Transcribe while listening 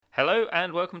Hello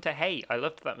and welcome to Hey, I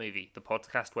Loved That Movie, the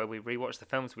podcast where we rewatch the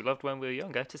films we loved when we were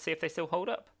younger to see if they still hold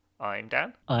up. I'm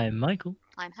Dan. I'm Michael.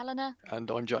 I'm Helena. And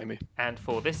I'm Jamie. And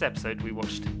for this episode we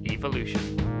watched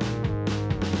Evolution.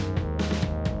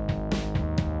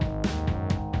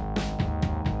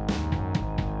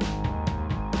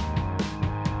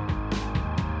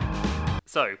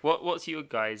 So, what's your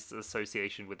guys'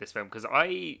 association with this film? Because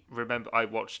I remember I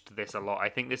watched this a lot. I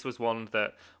think this was one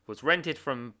that was rented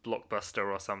from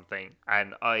Blockbuster or something,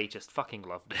 and I just fucking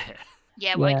loved it.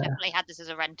 Yeah, well, I definitely had this as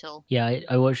a rental. Yeah,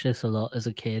 I watched this a lot as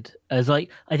a kid. As I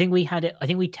think we had it. I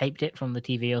think we taped it from the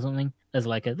TV or something as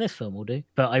like this film will do.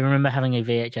 But I remember having a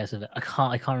VHS of it. I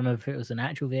can't remember if it was an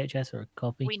actual VHS or a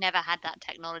copy. We never had that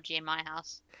technology in my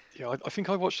house. Yeah, I think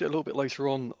I watched it a little bit later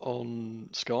on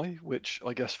Sky, which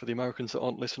I guess for the Americans that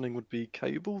aren't listening would be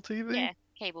cable TV. Yeah,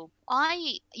 cable.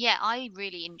 I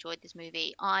really enjoyed this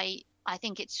movie. I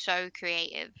think it's so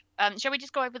creative. Shall we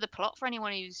just go over the plot for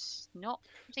anyone who's not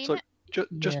seen it?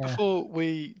 Just before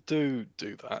we do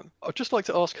that, I'd just like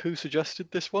to ask who suggested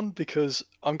this one, because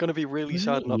I'm going to be really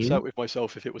sad and upset with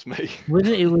myself if it was me.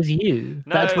 It was you.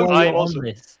 No, that's why you're wasn't. on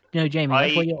this. No, Jamie,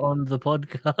 that's why you're on the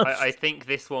podcast. I think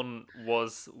this one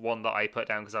was one that I put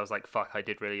down because I was like, fuck, I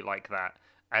did really like that.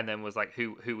 And then was like,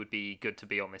 who would be good to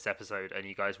be on this episode? And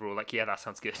you guys were all like, yeah, that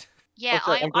sounds good. Yeah,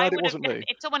 Okay, I'm glad it would wasn't have. me.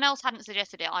 If someone else hadn't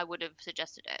suggested it, I would have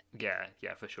suggested it.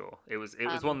 Yeah, for sure. It was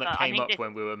one that but I came think up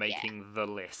when we were making the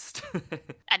list.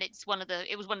 And it was one of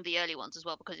the early ones as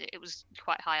well, because it was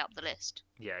quite high up the list.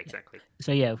 Yeah, exactly.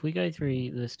 So yeah, if we go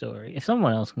through the story, if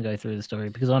someone else can go through the story,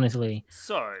 because honestly,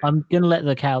 So I'm gonna let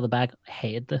the cat out of the bag. I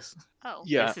hated this. Oh.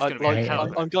 Yeah, This is gonna be a hell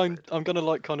of an I'm going to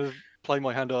like kind of play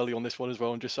my hand early on this one as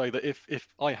well, and just say that if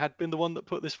I had been the one that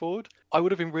put this forward, I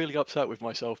would have been really upset with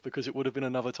myself, because it would have been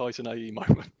another Titan AE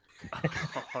moment.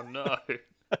 Oh no.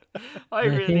 I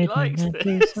really liked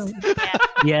this.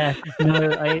 Yeah,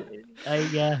 no,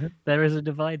 yeah, there is a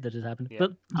divide that has happened. Yeah.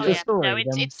 But Oh, the yeah. story, No,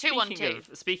 it's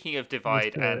 2-1-2. Speaking of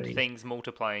divide and story. things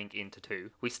multiplying into two,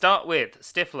 we start with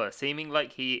Stifler seeming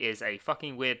like he is a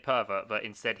fucking weird pervert, but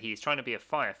instead he's trying to be a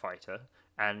firefighter,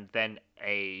 and then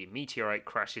a meteorite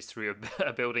crashes through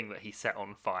a building that he set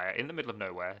on fire in the middle of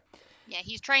nowhere. Yeah,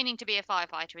 he's training to be a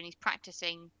firefighter and he's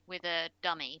practicing with a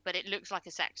dummy, but it looks like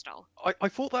a sex doll. I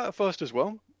thought that at first as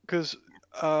well, because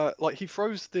like he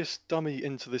throws this dummy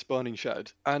into this burning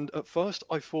shed, and at first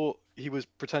I thought he was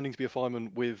pretending to be a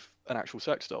fireman with an actual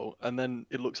sex doll, and then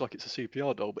it looks like it's a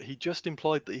CPR doll, but he just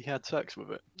implied that he had sex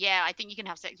with it. Yeah, I think you can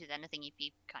have sex with anything if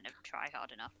you kind of try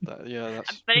hard enough.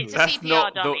 That's But it's a That's CPR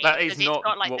not dummy. that is because it's not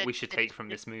got, like, what we should take from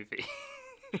this movie.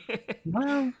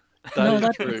 Well, that is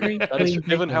that's true. pretty That is, clean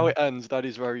given how thinking. it ends, that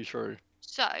is very true.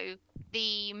 So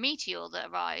the meteor that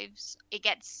arrives, it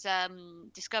gets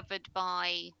discovered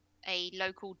by a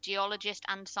local geologist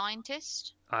and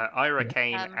scientist. Ira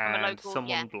Kane From a and local- someone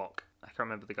yeah. Block. I can't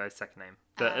remember the guy's second name.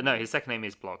 Um, No, his second name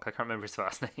is Block. I can't remember his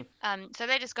first name. So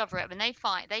they discover it, and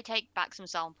they take back some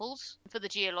samples for the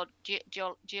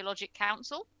Geologic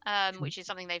Council, which is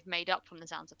something they've made up from the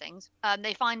sounds of things.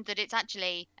 They find that it's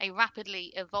actually a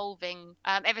rapidly evolving.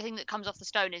 Everything that comes off the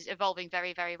stone is evolving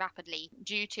very, very rapidly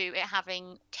due to it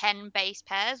having 10 base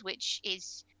pairs, which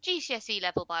is GCSE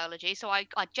level biology. So I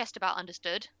just about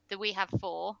understood that we have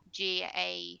 4, G,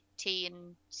 A, T,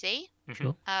 and C.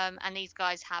 Sure. And these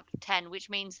guys have 10, which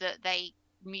means that they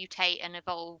mutate and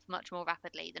evolve much more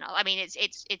rapidly than I mean it's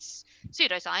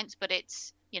pseudoscience, but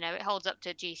it's it holds up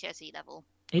to GCSE level.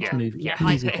 It's Yeah. movie. Yeah. It's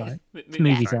movie science. Movie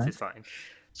movie science science. is fine.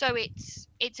 So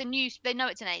it's a new. They know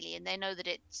it's an alien. They know that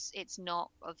it's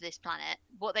not of this planet.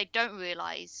 What they don't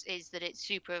realize is that it's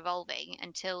super evolving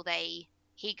until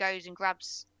he goes and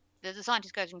grabs. The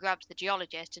scientist goes and grabs the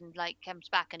geologist and like comes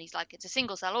back and he's like, it's a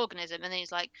single cell organism, and then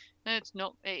he's like, no, it's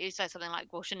not. He says something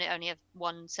like, well, shouldn't it only have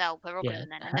one cell per organism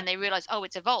then? And then they realize, oh,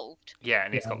 it's evolved. Yeah,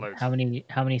 and it's got loads. How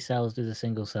many cells does a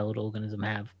single-celled organism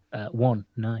have? One.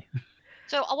 No.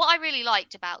 So what I really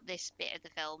liked about this bit of the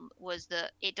film was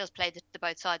that it does play the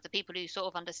both sides. The people who sort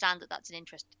of understand that that's an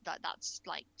interest, that's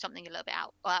like something a little bit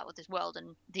out of this world,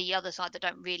 and the other side that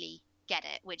don't really get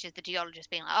it, which is the geologist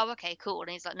being like, oh, okay, cool. And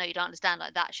he's like, no, you don't understand.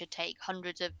 Like, that should take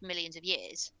hundreds of millions of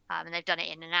years. And they've done it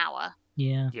in an hour.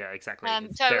 Yeah. Yeah, exactly.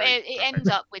 It's So very it perfect. ends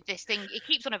up with this thing. It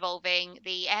keeps on evolving.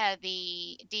 The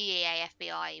DEA,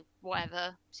 FBI,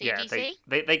 whatever, Yeah, CDC.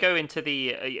 they go into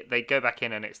they go back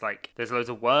in and it's like there's loads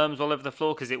of worms all over the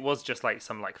floor because it was just like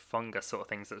some like fungus sort of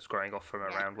things that was growing off from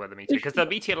around where the meteor, because the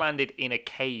meteor landed in a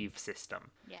cave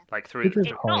system. Yeah. Like through Which is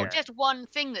It's Yeah. not just one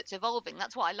thing that's evolving.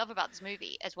 That's what I love about this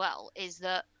movie as well, is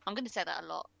that I'm going to say that a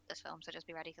lot this film, so just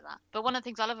be ready for that. But one of the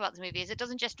things I love about this movie is it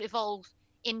doesn't just evolve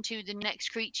into the next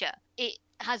creature, it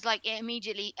has like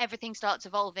immediately everything starts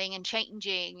evolving and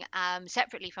changing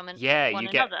separately from one you get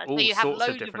another. all So you have sorts of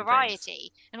loads of different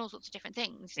variety and all sorts of different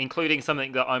things. including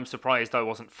something that I'm surprised I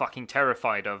wasn't fucking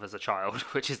terrified of as a child,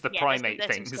 which is the primate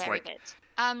there's some things. scary Like, bits.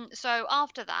 So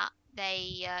after that,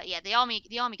 they the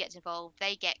army gets involved.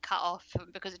 They get cut off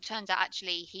because it turns out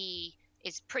actually he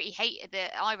is pretty hated.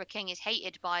 The Ira King is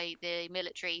hated by the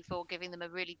military for giving them a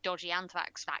really dodgy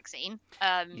anthrax vaccine,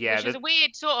 which is a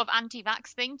weird sort of anti-vax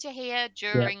thing to hear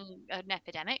during an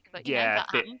epidemic. But you know, that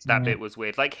happens. that bit was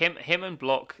weird. Like him and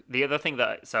Block. The other thing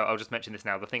so I'll just mention this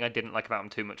now. The thing I didn't like about them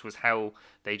too much was how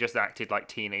they just acted like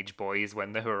teenage boys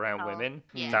when they were around women.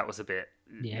 yeah. That was a bit.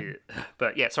 Yeah.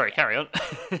 But yeah, sorry, carry on.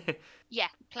 Yeah,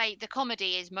 the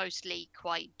comedy is mostly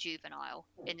quite juvenile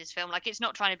in this film. Like, it's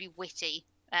not trying to be witty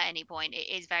at any point. It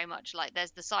is very much like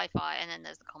there's the sci-fi and then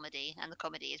there's the comedy, and the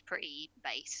comedy is pretty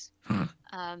base.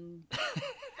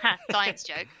 Science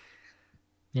joke.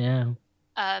 Yeah.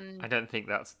 I don't think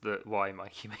that's why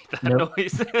Mikey made that Nope.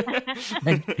 noise.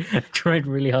 I tried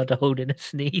really hard to hold in a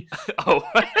sneeze. Oh.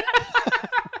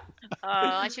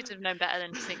 I should have known better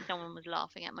than to think someone was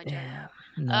laughing at my joke. Yeah.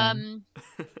 No.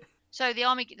 So the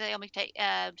army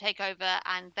take over,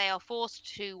 and they are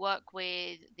forced to work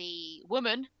with the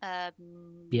woman,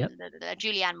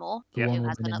 Julianne Moore, The Yeah. one who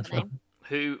has woman in the another film. name.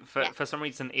 Who, for some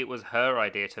reason, it was her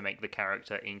idea to make the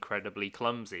character incredibly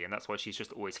clumsy, and that's why she's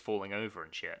just always falling over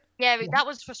and shit. Yeah, that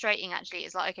was frustrating actually.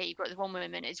 It's like, okay, you've got this one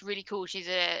woman, it's really cool. She's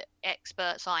a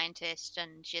expert scientist,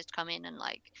 and she has to come in and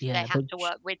like they Yeah, have but to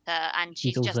work with her, and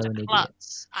she's she's just also a an idiot.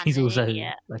 klutz. And She's an also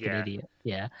idiot. like Yeah. an idiot.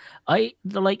 Yeah.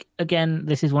 Again,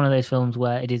 this is one of those films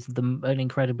where it is an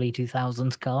incredibly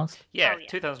 2000s cast. Yeah, Oh, yeah.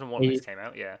 2001 this came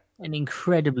out, yeah. An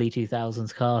incredibly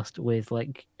 2000s cast with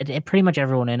like pretty much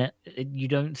everyone in it. You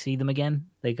don't see them again.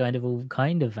 They kind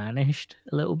of vanished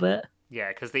a little bit. Yeah,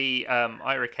 because the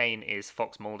Ira Kane is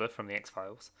Fox Mulder from the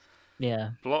X-Files.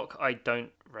 Yeah. Block, I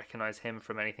don't recognise him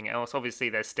from anything else. Obviously,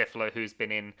 there's Stifler, who's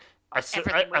been in...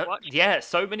 Everything we watched. Yeah,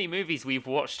 so many movies we've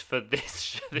watched for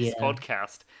this Yeah.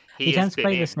 podcast. He has tends to been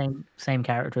play in... the same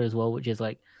character as well, which is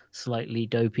like slightly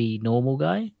dopey normal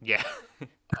guy. Yeah.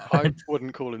 I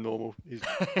wouldn't call him normal. He's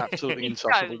absolutely He's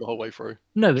insufferable stoned. the whole way through.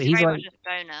 No, but He's he's very like much a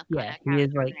stoner. yeah, kind he of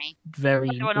is character, like isn't he? very.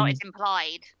 Whether or not it's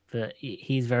implied. But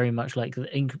he's very much like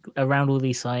around all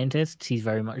these scientists. He's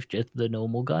very much just the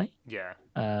normal guy. Yeah.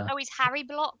 Oh, he's Harry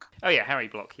Block. Oh, yeah, Harry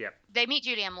Block, yeah. They meet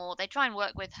Julianne Moore. They try and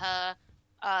work with her.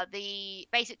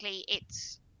 Basically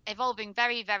it's evolving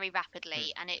very, very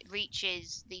rapidly, and it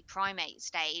reaches the primate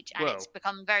stage, and it's Well,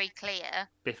 become very clear. A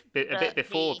bit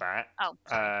before the- that, Oh,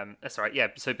 sorry. that's all right. Yeah,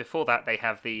 so before that, they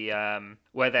have the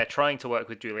where they're trying to work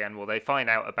with Julianne Moore. They find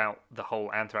out about the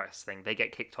whole anthrax thing. They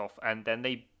get kicked off, and then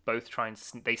they both try and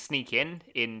they sneak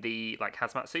in the like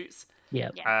hazmat suits. Yeah.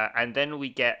 And then we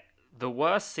get the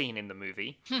worst scene in the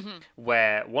movie,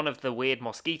 where one of the weird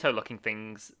mosquito-looking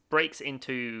things breaks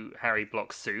into Harry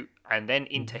Block's suit and then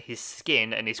into his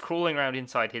skin and is crawling around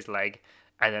inside his leg,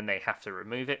 and then they have to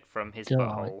remove it from his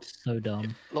butthole. It's so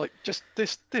dumb. Like, just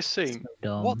this scene. So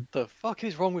dumb. What the fuck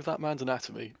is wrong with that man's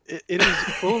anatomy? It is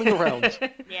crawling around.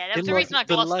 Yeah, that was in, the like, reason I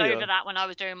the glossed layer. over that when I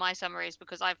was doing my summaries,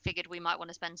 because I figured we might want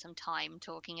to spend some time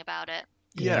talking about it.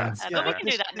 Yeah, Yeah. But we like, can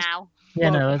do this- that this now. Yeah,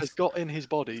 bug no, has let's got in his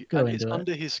body go and it's into it.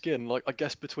 under his skin, like I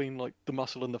guess between like the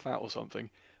muscle and the fat or something,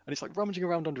 and it's like rummaging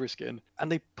around under his skin, and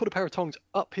they put a pair of tongs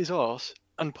up his arse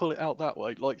and pull it out that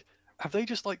way. Like, have they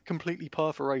just like completely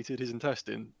perforated his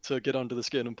intestine to get under the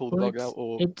skin and pull the Well, bug out,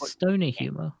 or it's like, stoner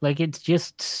humor. Like it's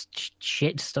just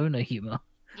shit stoner humor.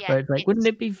 Yeah, Where it's like, wouldn't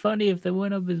it be funny if they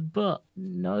went up his butt?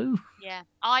 No. Yeah,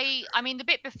 I mean the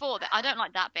bit before that, I don't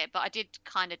like that bit, but I did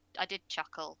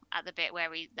chuckle at the bit where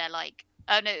they're like,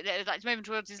 oh no, they're like it's moving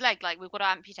towards his leg, like we've got to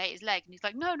amputate his leg, and he's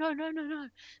like, no. And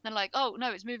they're like, oh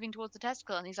no, it's moving towards the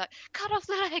testicle, and he's like, cut off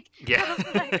the leg. Cut off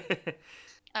the leg. Yeah.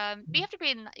 But you have to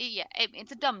be in. Yeah,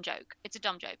 it's a dumb joke. It's a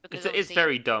dumb joke because It's obviously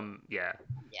very dumb, yeah.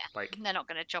 Yeah. Like, they're not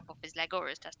going to chop off his leg or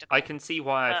his testicle. I can see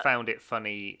why I But- found it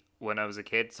funny when I was a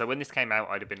kid. So when this came out,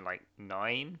 I'd have been like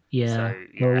 9. Yeah. So,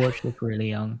 Well, yeah. watched this really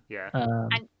young. Yeah.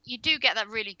 And you do get that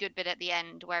really good bit at the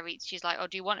end where she's like, "Oh,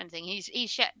 do you want anything?" He's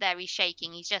there, he's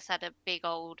shaking. He's just had a big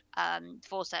old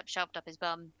forceps shoved up his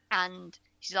bum, and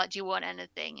she's like, "Do you want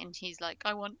anything?" And he's like,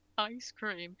 "I want ice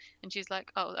cream." And she's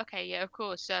like, "Oh, okay, yeah, of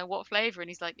course. What flavor?" And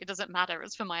he's like, "It doesn't matter.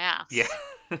 It's for my ass." Yeah.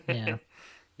 Yeah.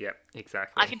 Yeah,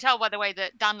 exactly. I can tell by the way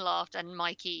that Dan laughed and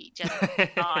Mikey just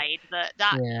died that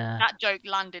Yeah. that joke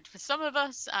landed for some of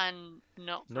us and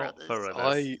not for Not others. for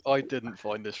others. I didn't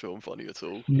find this film funny at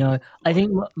all. No, I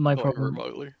think my Not even problem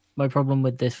remotely. my problem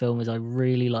with this film is I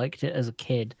really liked it as a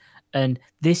kid, and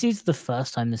this is the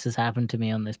first time this has happened to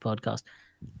me on this podcast.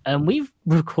 And we've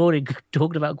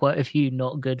talked about quite a few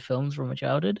not good films from my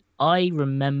childhood. I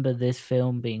remember this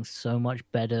film being so much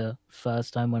better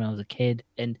first time when I was a kid,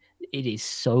 and it is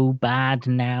so bad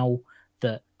now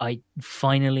that I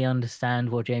finally understand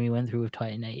what Jamie went through with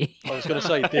Titan AE. I was going to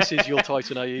say, this is your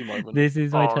Titan AE moment. This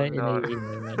is my Oh, Titan no. AE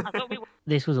moment. I thought we were.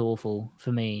 This was awful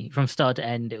for me from start to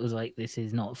end. It was like, this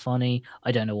is not funny.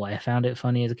 I don't know why I found it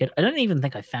funny as a kid. I don't even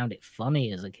think I found it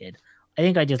funny as a kid. I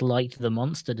think I just liked the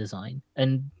monster design,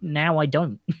 and now I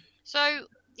don't. So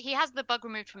he has the bug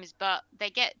removed from his butt. They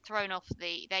get thrown off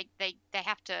the. They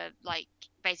have to like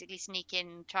basically sneak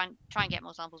in, try and get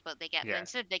more samples, but they get Yeah.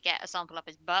 instead they get a sample up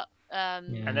his butt.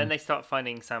 And then they start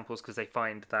finding samples because they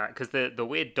find that because the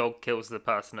weird dog kills the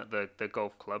person at the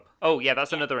golf club. Oh yeah,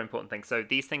 that's another important thing. So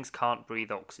these things can't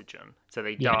breathe oxygen, so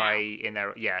they Yeah. die in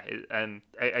their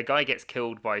a guy gets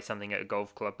killed by something at a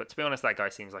golf club, but to be honest, that guy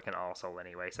seems like an arsehole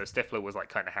anyway. So Stifler was like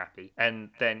kind of happy, and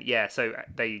then so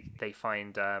they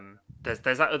find there's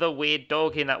that other weird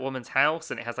dog in that woman's house,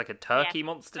 and it has like a turkey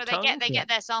monster So tongue. they get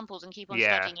their samples and keep on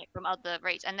Yeah. studying it from other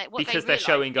rates, and because they're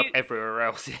showing up everywhere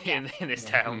else in this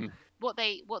town. What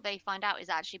they find out is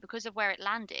actually because of where it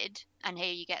landed, and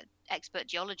here you get expert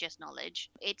geologist knowledge.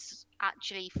 It's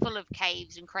actually full of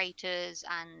caves and craters,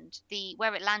 and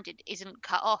where it landed isn't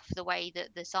cut off the way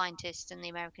that the scientists and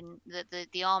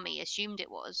the army assumed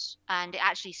it was, and it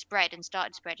actually spread and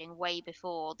started spreading way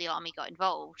before the army got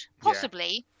involved.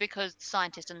 Possibly because the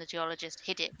scientist and the geologist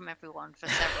hid it from everyone for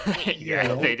several weeks.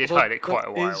 Yeah, they did Well, hide it quite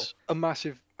a while. That is a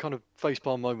massive kind of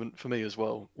facepalm moment for me as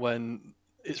well, when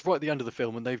it's right at the end of the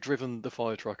film and they've driven the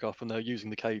fire truck up and they're using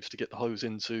the caves to get the hose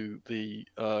into the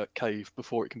cave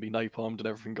before it can be napalmed and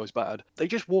everything goes bad. They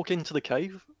just walk into the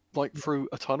cave like through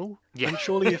a tunnel. Yeah. And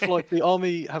surely if like the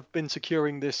army have been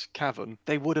securing this cavern,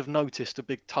 they would have noticed a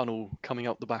big tunnel coming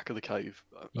up the back of the cave.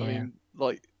 I Yeah. mean,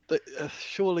 like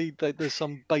surely there's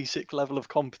some basic level of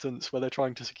competence where they're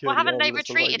trying to secure. Well, the haven't they area that's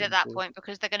retreated awaiting at that for- point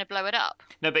because they're going to blow it up?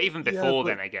 No, but even Yeah, before but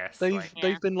then, I guess. They've like- Yeah.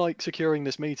 they've been like securing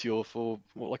this meteor for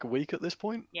what, like a week at this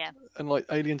point. Yeah. And like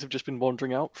aliens have just been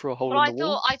wandering out through a hole Well, in the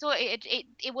wall. I thought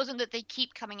it wasn't that they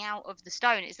keep coming out of the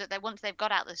stone. It's that once they've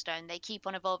got out the stone, they keep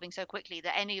on evolving so quickly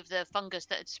that any of the fungus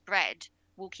that had spread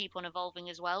will keep on evolving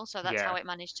as well. So that's Yeah. how it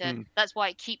managed to. Mm. That's why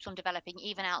it keeps on developing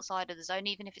even outside of the zone,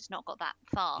 even if it's not got that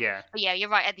far. Yeah. But yeah, you're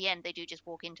right. At the end, they do just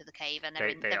walk into the cave and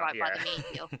They they're are, right by the yeah.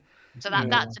 meteor. So Yeah.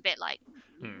 that's a bit like,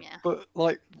 Hmm. yeah. But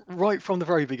like right from the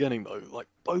very beginning though, like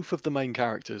both of the main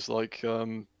characters, like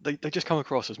they just come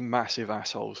across as massive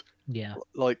assholes. Yeah.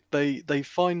 Like they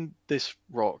find this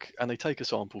rock and they take a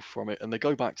sample from it and they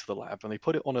go back to the lab and they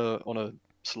put it on a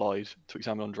slide to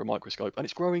examine under a microscope, and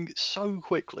it's growing so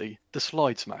quickly the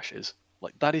slide smashes.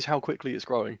 Like that is how quickly it's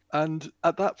growing. And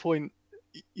at that point,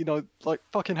 you know, like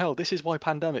fucking hell, this is why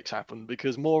pandemics happen,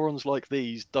 because morons like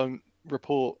these don't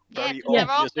report Yeah, very 'cause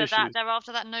they're obvious after that. issues. They're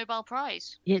after that Nobel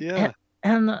Prize. Yeah.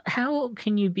 And how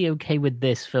can you be okay with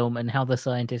this film and how the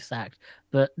scientists act?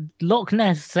 But Loch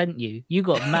Ness sent you. You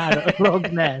got mad at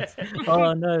Loch Ness.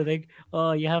 Oh no,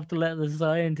 you have to let the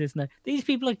scientists know. These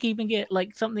people are keeping it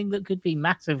like something that could be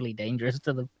massively dangerous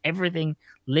to everything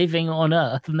living on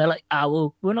Earth, and they're like,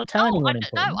 well, we're not telling anyone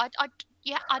important.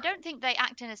 I don't think they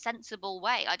act in a sensible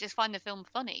way. I just find the film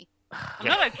funny. I'm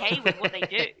not okay with what they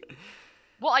do.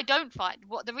 What I don't find,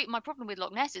 my problem with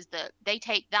Loch Ness is that they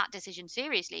take that decision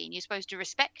seriously, and you're supposed to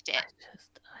respect it.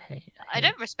 I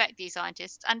don't respect these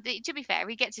scientists. And to be fair,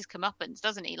 he gets his comeuppance,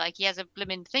 doesn't he? Like he has a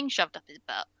blooming thing shoved up his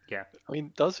butt. Yeah. I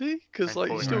mean, does he? Because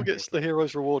like he still Unfortunately. gets the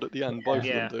hero's reward at the end. Both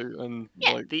Yeah. of them do, and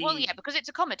Yeah. like Well, yeah, because it's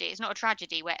a comedy. It's not a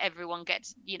tragedy where everyone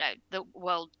gets, the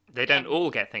world. They don't all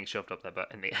get things shoved up their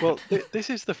butt in the end. well, this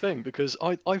is the thing, because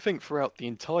I think throughout the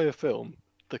entire film,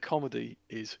 the comedy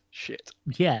is shit.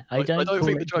 Yeah, I don't call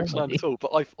think the it jokes land comedy. at all.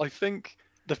 But I think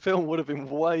the film would have been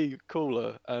way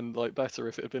cooler and like better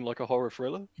if it had been like a horror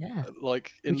thriller, Yeah.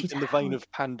 like in Which is the vein how-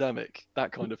 of Pandemic,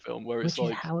 that kind of film where it's which is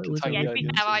like how it was contain Yeah, the to be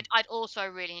aliens fair, and- I'd also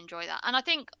really enjoy that. And I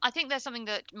think there's something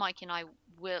that Mike and I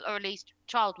will, or at least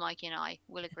child Mikey and I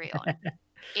will agree on,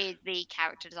 is the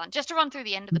character design. Just to run through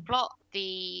the end of the plot,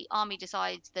 the army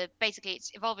decides that basically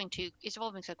it's evolving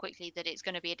so quickly that it's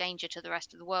going to be a danger to the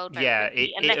rest of the world. very Yeah, quickly,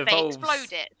 it unless they evolves-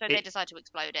 explode it. So they it- decide to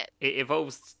explode it. It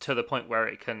evolves to the point where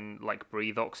it can like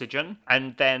breathe oxygen,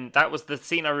 and then that was the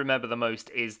scene I remember the most,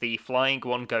 is the flying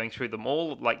one going through the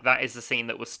mall. Like that is the scene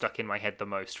that was stuck in my head the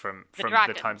most from the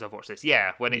dragon. times I've watched this.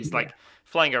 Yeah, when it's like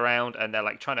flying around and they're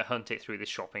like trying to hunt it through the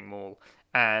shopping mall,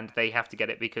 and they have to get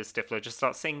it because Stifler just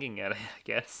starts singing it, I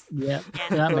guess. Yeah, Yeah.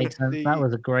 that But makes sense. That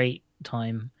was a great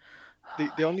time.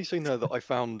 The only scene there that I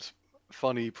found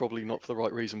funny, probably not for the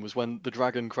right reason, was when the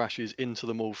dragon crashes into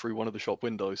the mall through one of the shop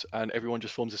windows, and everyone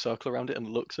just forms a circle around it and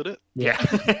looks at it Yeah.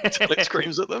 until it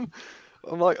screams at them.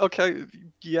 I'm like, okay,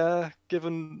 yeah,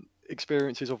 given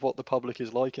experiences of what the public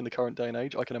is like in the current day and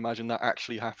age, I can imagine that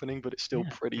actually happening, but it's still Yeah.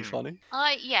 pretty funny.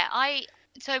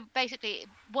 So basically,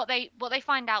 what they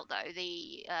find out though,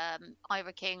 the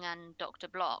Ira King and Dr.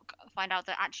 Block find out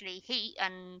that actually heat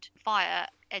and fire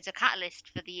is a catalyst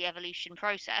for the evolution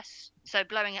process. So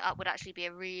blowing it up would actually be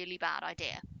a really bad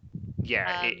idea.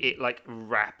 Yeah, it like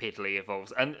rapidly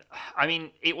evolves. And I mean,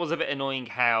 it was a bit annoying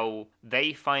how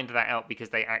they find that out because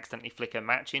they accidentally flick a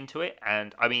match into it.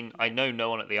 And I mean, I know no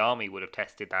one at the army would have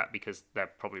tested that because they're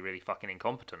probably really fucking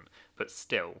incompetent. But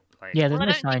still, like, Yeah, there's Well, I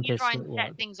no don't think you scientists try that and set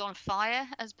work. thing on fire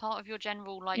as part of your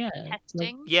general like Yeah,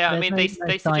 testing. yeah, I There's mean, no, they no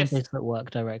suggest, scientists that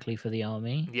work directly for the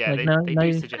army. yeah, Like, they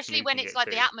do suggest Especially when nuking it's it like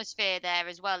the too. atmosphere there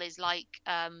as well is like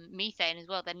methane as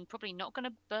well, then probably not going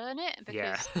to burn it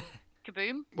because Yeah.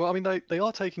 kaboom. Well, I mean, they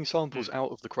are taking samples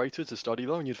out of the crater to study,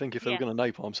 though, and you'd think if they were Yeah. going to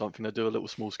napalm something, they'd do a little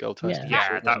small-scale test. Yeah. to Yeah,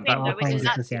 see what that- they that found. would be and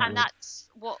sensible. that's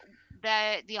what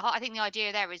I think the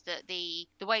idea there is that the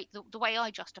way I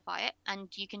justify it, and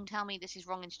you can tell me this is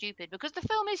wrong and stupid because the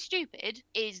film is stupid,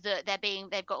 is that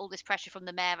they've got all this pressure from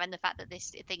the mayor and the fact that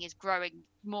this thing is growing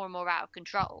more and more out of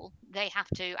control. They have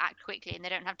to act quickly and they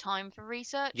don't have time for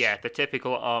research. Yeah, the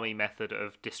typical army method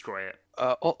of destroy it.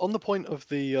 On the point of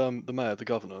the mayor, the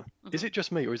governor, is Mhm. it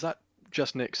just me or is that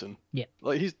just Nixon? Yeah.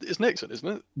 Like it's Nixon, isn't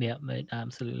it? Yeah, it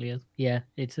absolutely is. Yeah,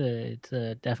 it's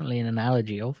definitely an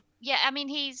analogy of. Yeah, I mean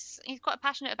he's quite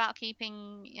passionate about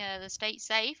keeping the state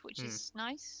safe, which is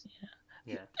nice.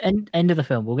 Yeah. End of the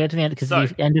film. We'll get to the end because So,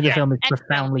 the end of the yeah, film is end of the film.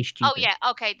 profoundly stupid. Oh yeah,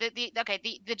 okay.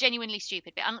 The genuinely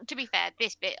stupid bit. And to be fair,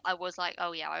 this bit I was like,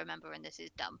 oh yeah, I remember, and this is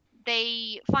dumb.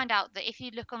 They find out that if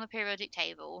you look on the periodic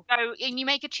table, and you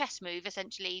make a chess move,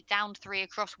 essentially down 3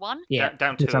 across 1, Yeah,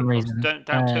 down for 2 some across. reason.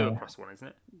 Down 2 across 1, isn't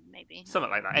it? maybe.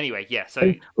 Something like that. Anyway, yeah.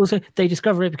 So Also, they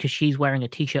discover it because she's wearing a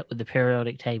T-shirt with the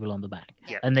periodic table on the back,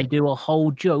 yeah, and they do a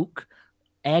whole joke,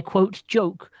 air quote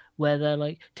joke, where they're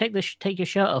like, "Take your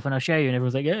shirt off, and I'll show you." And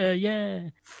everyone's like, "Yeah."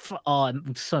 Oh,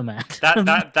 I'm so mad.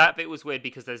 that bit was weird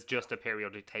because there's just a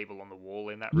periodic table on the wall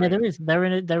in that room. Yeah, there is. They're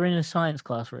in a science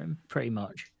classroom, pretty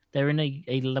much. They're in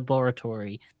a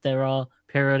laboratory. There are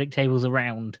periodic tables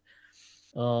around.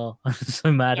 Oh, I'm so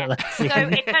mad Yeah. at that So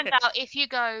scene. it turns out if you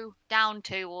go down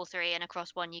 2 or 3 and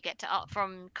across 1, you get to up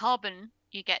from carbon.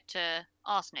 You get to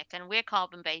arsenic, and we're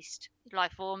carbon-based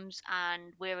life forms,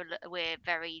 and we're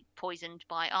very poisoned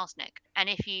by arsenic. And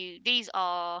these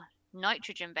are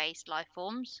nitrogen-based life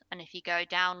forms, and if you go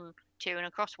down 2 and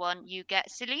across 1, you get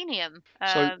selenium.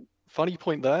 So funny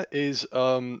point there is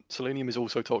selenium is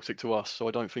also toxic to us, so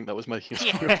I don't think that was making a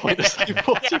Yeah. stronger point as they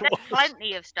thought yeah, it there's was.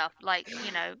 plenty of stuff like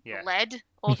Yeah. lead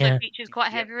also Yeah. features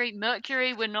quite Yeah. heavily.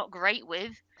 Mercury we're not great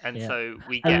with. And Yeah. so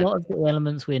we A get lot of the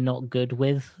elements we're not good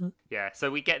with. so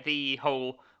we get the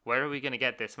whole where are we going to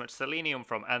get this much selenium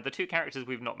from? And the 2 characters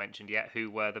we've not mentioned yet, who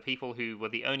were the people who were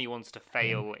the only ones to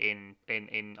fail in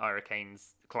Ira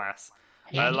Kane's class.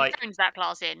 He like- phones that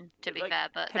class in, to be like, fair,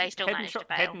 but Head- they still head and managed to Sho-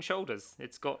 fail. Head and Shoulders.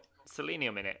 It's got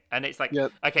selenium in it, and it's like Yeah.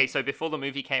 okay. So before the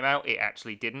movie came out, it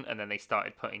actually didn't, and then they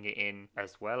started putting it in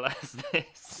as well as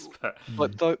this. But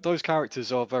But those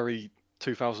characters are very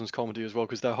 2000s comedy as well,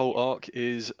 because their whole arc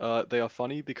is they are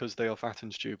funny because they are fat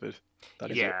and stupid.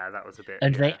 That is it. yeah, that was a bit.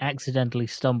 And they yeah, accidentally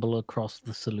stumble across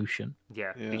the solution.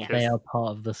 yeah, Yeah. because They are part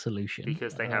of the solution.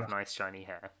 because they have nice shiny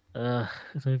hair.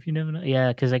 So if you never know, yeah,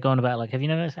 because they're going about like, have you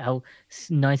noticed how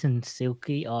nice and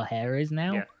silky our hair is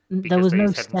now? Yeah, There because was they no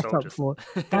use Head and setup Shoulders. for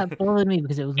it. That bothered me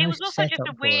because it was It no was also setup just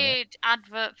a for it. weird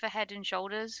advert for Head and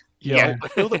Shoulders. Yeah, Yeah. I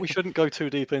feel that we shouldn't go too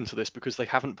deep into this because they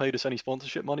haven't paid us any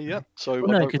sponsorship money yet, so Well,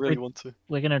 no, I don't 'cause really want to.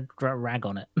 We're gonna rag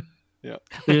on it. Yeah.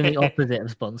 We're doing the opposite of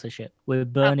sponsorship. We're Oh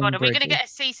burning god, are we going to bridges. get a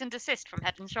cease and desist from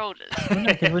Head and Shoulders? Well,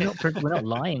 no, 'cause we're not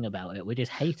lying about it. We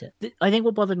just hate it. I think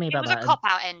what bothered me It about was a that is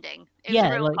cop-out ending. It was Yeah,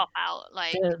 a real like, cop-out.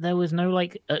 Like, there was no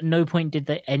like at no point did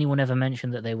anyone ever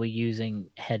mention that they were using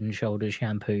Head and Shoulders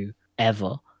shampoo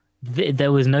ever.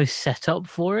 There was no setup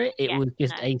for it. It Yeah, was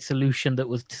just no. a solution that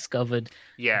was discovered.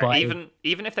 Yeah, by-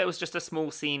 even if there was just a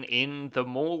small scene in the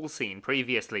mall scene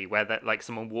previously where that like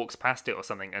someone walks past it or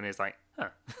something and is like, huh.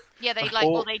 yeah, they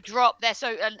Or- they drop. They're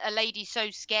a lady's so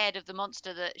scared of the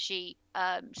monster that she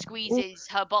squeezes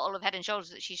her bottle of Head and Shoulders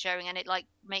that she's showing, and it like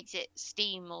makes it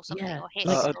steam or something Yeah, or hiss.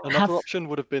 like, or... Another have- option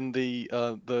would have been the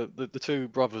 2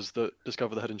 brothers that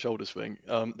discover the Head and Shoulders thing.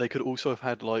 They could also have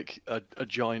had like a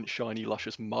giant, shiny,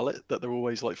 luscious mullet that they're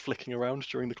always like flicking around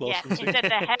during the Yeah, classroom scene.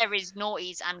 instead their hair is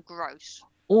naughties and gross.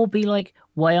 Or be like,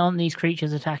 why aren't these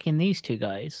creatures attacking these 2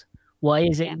 guys? Why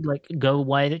is it Yeah.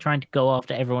 Why is it trying to go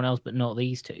after everyone else but not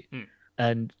these two? Hmm.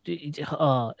 And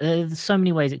there's so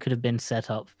many ways it could have been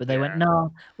set up, but they went, Yeah.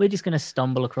 no, we're just going to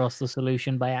stumble across the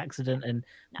solution by accident and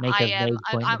No, make a vague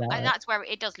point about and it. that's where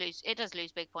it does lose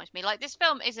big points to me. Like this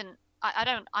film isn't.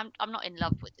 I'm not in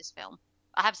love with this film.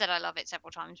 I have said I love it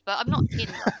several times, but I'm not in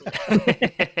love with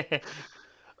it.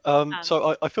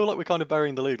 So I feel like we're kind of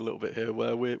burying the lead a little bit here,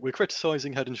 where we're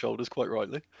criticizing Head and Shoulders quite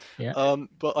rightly. Yeah.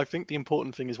 But I think the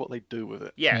important thing is what they do with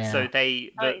it. Yeah, so Yeah. the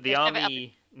They shove it up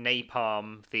army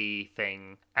napalm the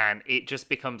thing, and it just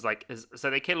becomes like, so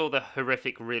they kill all the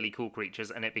horrific, really cool creatures,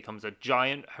 and it becomes a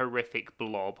giant horrific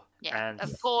blob. Yeah, And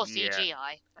of course yeah.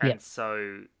 CGI. And Yeah.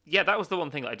 so yeah, that was the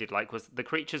one thing that I did like, was the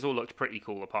creatures all looked pretty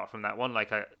cool apart from that one. Like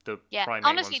the Yeah, primate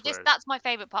honestly, ones were... that's my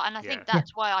favorite part, and I think Yeah.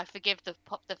 that's why I forgive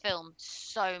the film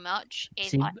so much. Is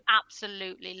See, I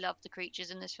absolutely love the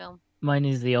creatures in this film. Mine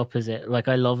is the opposite. Like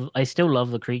I still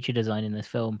love the creature design in this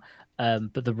film,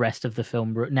 but the rest of the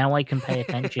film, now I can pay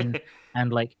attention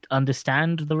and like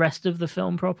understand the rest of the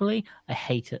film properly. I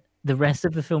hate it. The rest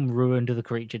of the film ruined the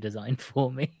creature design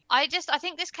for me. I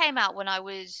think this came out when I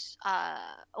was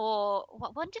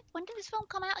when did this film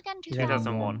come out again?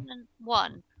 2001.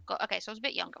 2001. Okay, so I was a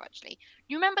bit younger actually.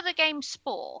 You remember the game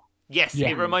Spore? Yes, Yeah.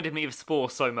 it reminded me of Spore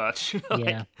so much. Like,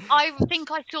 Yeah. I think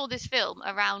I saw this film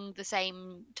around the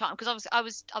same time because I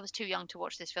was too young to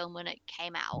watch this film when it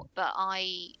came out, but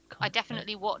I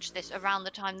definitely watched this around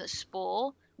the time that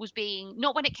Spore was being,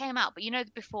 not when it came out, but you know,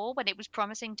 before, when it was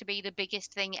promising to be the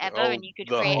biggest thing ever Oh, and you could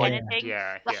the create hype. anything.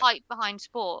 yeah, The yeah. hype behind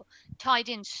Spore tied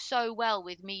in so well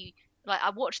with me. Like I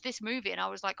watched this movie and I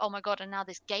was like, oh my god, and now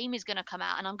this game is going to come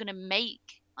out and I'm going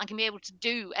to be able to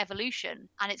do evolution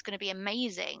and it's going to be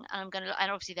amazing, and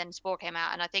obviously then Spore came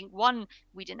out, and I think one,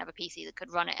 we didn't have a PC that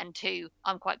could run it, and two,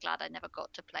 I'm quite glad I never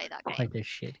got to play that game. Quite a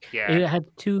shit. Yeah. It had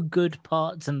 2 good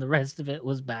parts and the rest of it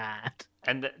was bad.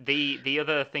 And the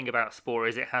other thing about Spore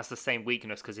is it has the same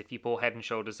weakness, because if you pour Head and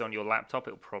Shoulders on your laptop,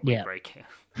 it'll probably Yeah. break it.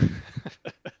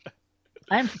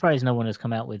 I am surprised no one has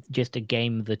come out with just a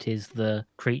game that is the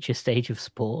creature stage of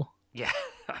Spore. Yeah,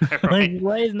 Like, right.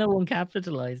 why has no one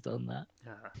capitalized on that?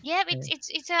 Yeah,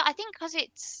 it's I think because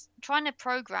it's trying to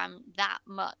program that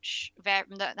much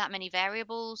that many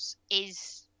variables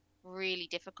is really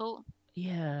difficult.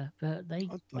 Yeah, but they I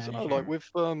don't know, managed like it. with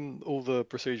all the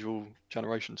procedural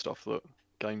generation stuff that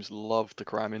games love to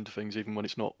cram into things, even when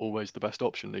it's not always the best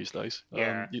option these days.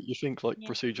 Yeah. You think like Yeah.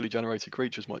 procedurally generated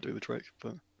creatures might do the trick,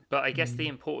 but But I guess the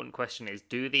important question is,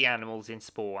 do the animals in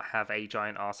Spore have a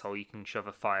giant asshole you can shove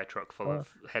a fire truck full of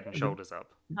Head and Shoulders up?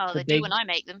 Oh, The they do big- when I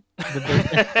make them.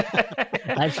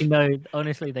 Actually, no.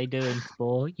 Honestly, they do in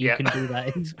Spore. You Yeah. can do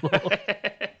that in Spore.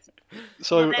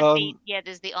 so Well,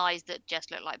 there's the eyes that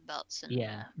just look like butts. And...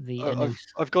 Yeah, the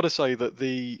I've got to say that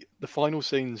the final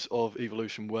scenes of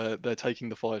Evolution, where they're taking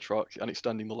the fire truck and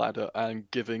extending the ladder and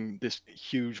giving this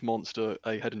huge monster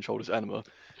a Head and Shoulders enema,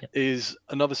 Yep. is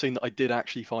another scene that I did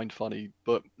actually find funny,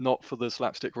 but not for the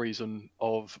slapstick reason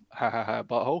of ha ha ha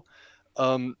butthole.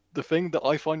 The thing that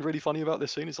I find really funny about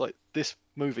this scene is like this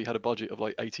movie had a budget of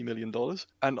like $80 million,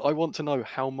 and I want to know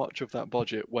how much of that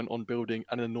budget went on building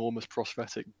an enormous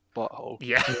prosthetic butthole,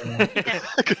 Yeah.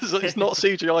 because it's not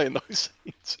CGI in those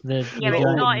scenes. Yeah, the but it's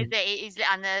giant- not. It is,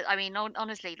 and I mean,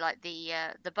 honestly, like the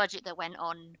budget that went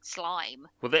on slime.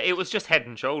 Well, it was just Head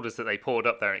and Shoulders that they poured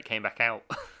up there and it came back out.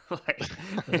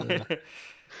 Like...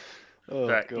 Oh,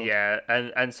 But God. yeah,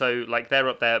 and so like they're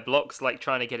up there, Block's like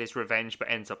trying to get his revenge, but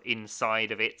ends up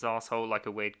inside of its asshole, like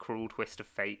a weird cruel twist of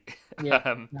fate. Yeah.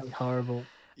 Um, That was horrible.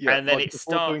 Yeah, And then like, it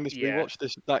before doing this yeah.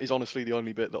 rewatch, that is honestly the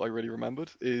only bit that I really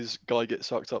remembered, is Guy gets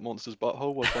sucked up monster's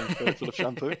butthole while trying to fill it full of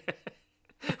shampoo.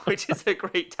 Which is a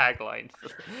great tagline.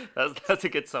 That's a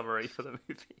good summary for the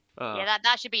movie. Yeah,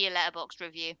 that should be your letterboxd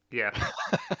review. Yeah,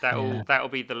 Yeah. that'll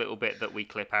be the little bit that we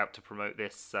clip out to promote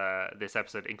this this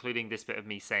episode, including this bit of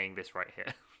me saying this right here.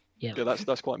 Yeah. Yeah,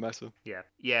 that's quite meta.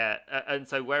 Yeah, and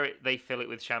so they fill it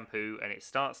with shampoo and it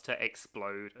starts to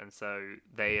explode, and so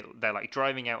they're like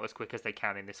driving out as quick as they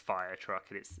can in this fire truck,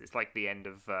 and it's like the end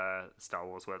of Star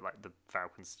Wars, where like the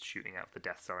Falcon's shooting out the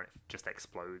Death Star and it just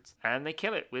explodes, and they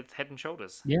kill it with Head and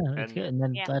Shoulders. Yeah, that's And- good. And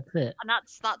then Yeah. that's it. And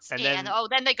that's And it. then- And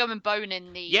then they go and bone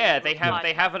in the. Yeah, they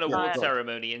have an award Yeah.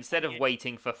 ceremony. Instead of Yeah.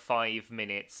 waiting for 5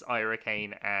 minutes, Ira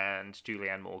Kane and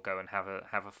Julianne Moore go and have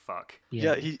a fuck.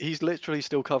 Yeah, he's literally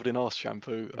still covered in arse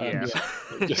shampoo. Yeah.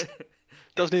 And just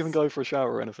doesn't even go for a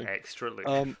shower or anything. Extra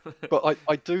loop. But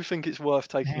I do think it's worth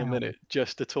taking a Wow. minute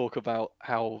just to talk about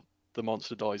how the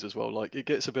monster dies as well. Like it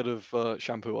gets a bit of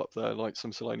shampoo up there, like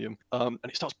some selenium, and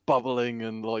it starts bubbling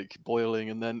and like boiling,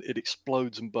 and then it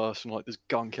explodes and bursts, and like there's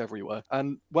gunk everywhere.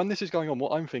 And when this is going on,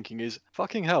 what I'm thinking is,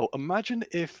 fucking hell, imagine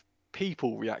if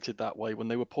people reacted that way when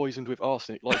they were poisoned with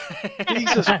arsenic. Like,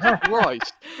 Jesus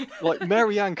Christ! Like,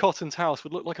 Mary Ann Cotton's house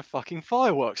would look like a fucking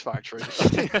fireworks factory.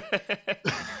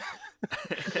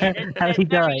 How'd he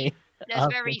die? There's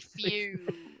After- very few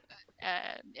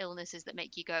illnesses that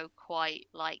make you go quite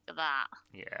like that.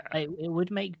 Yeah. It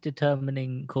would make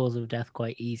determining cause of death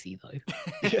quite easy, though.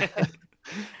 Yeah.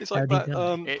 It's like How'd he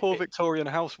that die? poor Victorian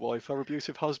housewife, her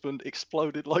abusive husband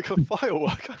exploded like a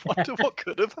firework. I wonder what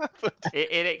could have happened.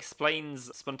 It explains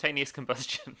spontaneous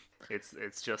combustion.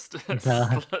 It's just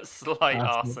slight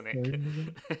Arsenic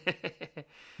arsenic.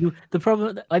 The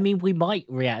problem, I mean, we might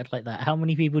react like that. How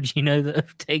many people do you know that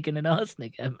have taken an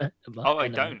arsenic? Oh, I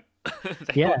don't.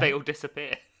 Yeah. They all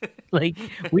disappear. Like,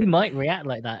 we might react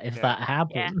like that if that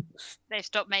happens. They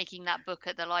stopped making that book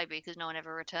at the library because no one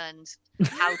ever returns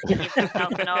how to give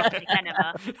yourself an arsenic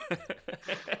enema.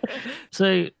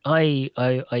 So I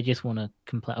just want to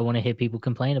complain. I want to hear people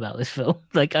complain about this film.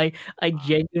 Like, I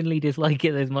genuinely dislike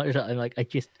it as much that I'm like, I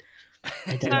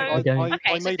don't. Okay,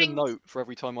 I so made a things- note for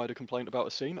every time I had a complaint about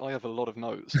a scene. I have a lot of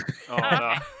notes. Oh,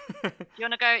 no. Do you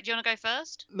want to go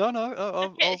first? No,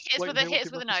 I'll Hit us wait with and hear what a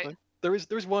people have to note. say.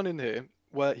 There is one in here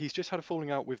where he's just had a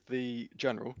falling out with the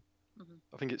general. Mhm.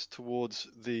 I think it's towards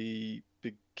the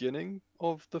beginning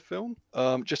of the film.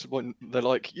 Just when they're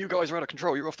like, "You guys are out of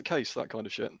control. You're off the case," that kind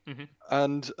of shit. Mhm.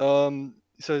 And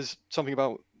he says something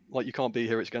about like, "You can't be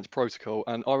here. It's against protocol."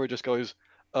 And Ira just goes,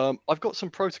 "I've got some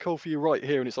protocol for you right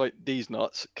here," and it's like, "These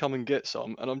nuts, come and get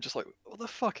some." And I'm just like, "What the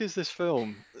fuck is this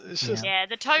film?" It's just Yeah,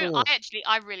 the tone. Oh.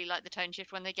 I really like the tone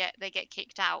shift when they get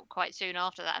kicked out quite soon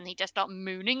after that, and they just start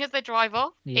mooning as they drive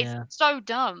off. Yeah. It's so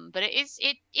dumb, but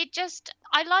it just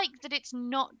I like that it's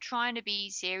not trying to be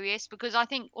serious, because I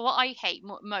think what I hate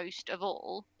most of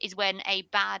all is when a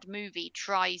bad movie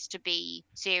tries to be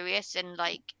serious and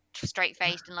like straight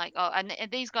faced and like, oh, and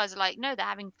these guys are like, no, they're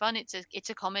having fun. It's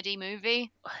a comedy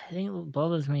movie. I think what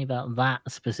bothers me about that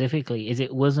specifically is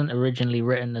it wasn't originally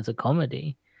written as a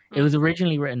comedy. It was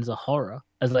originally written as a horror,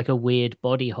 as like a weird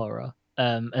body horror.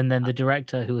 And then the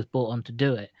director who was brought on to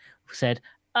do it said,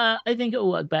 I think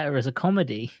it'll work better as a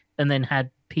comedy, and then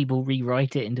had people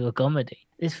rewrite it into a comedy.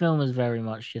 This film is very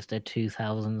much just a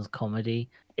 2000s comedy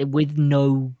with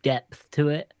no depth to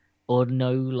it, or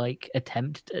no like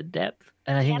attempt at depth.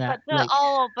 And I think that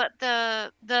but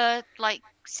the like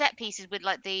set pieces with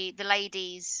like the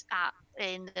ladies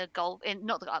in the golf,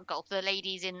 the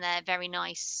ladies in their very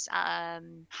nice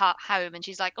home, and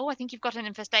she's like, oh, I think you've got an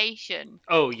infestation.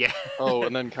 Oh, yeah. oh,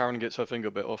 and then Karen gets her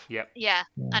finger bit off. Yep. Yeah,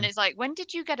 and it's like, when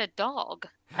did you get a dog?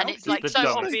 How And it's does like the so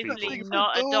dog obviously speak?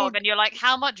 not a Dog. dog, and you're like,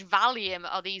 how much Valium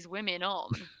are these women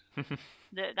on?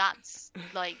 That's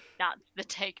the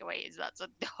takeaway, is that's a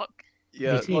dog.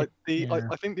 Yeah, see like it? Yeah.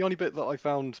 I think the only bit that I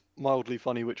found mildly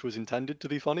funny, which was intended to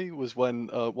be funny, was when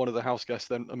one of the house guests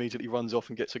then immediately runs off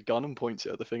and gets a gun and points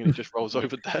it at the thing, and it just rolls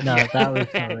over dead. No, that was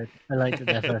solid. I liked that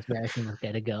their first reaction was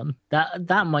get a gun.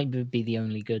 That might be the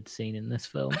only good scene in this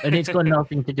film, and it's got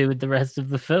nothing to do with the rest of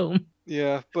the film.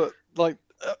 Yeah, but like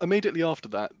immediately after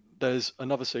that, there's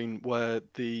another scene where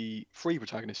the three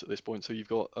protagonists at this point, so you've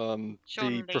got Sean the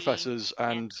Lee, professors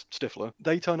and Stifler,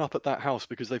 they turn up at that house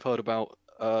because they've heard about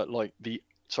like the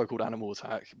so-called animal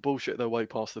attack, bullshit their way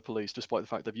past the police, despite the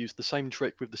fact they've used the same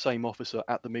trick with the same officer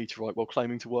at the meteorite while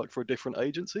claiming to work for a different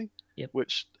agency. Yep.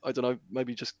 Which, I don't know,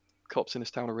 maybe just cops in this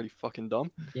town are really fucking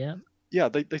dumb. Yeah. Yeah,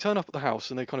 they turn up at the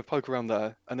house and they kind of poke around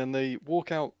there, and then they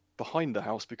walk out behind the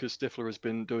house because Stifler has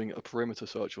been doing a perimeter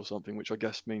search or something, which I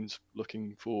guess means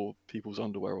looking for people's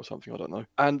underwear or something, I don't know.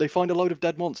 And they find a load of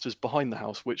dead monsters behind the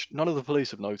house, which none of the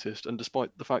police have noticed, and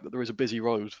despite the fact that there is a busy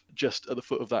road just at the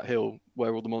foot of that hill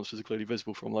where all the monsters are clearly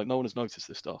visible from, like, no one has noticed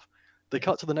this stuff. They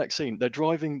cut to the next scene. They're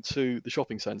driving to the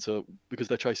shopping centre because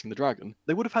they're chasing the dragon.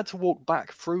 They would have had to walk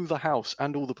back through the house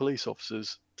and all the police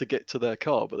officers to get to their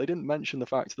car, but they didn't mention the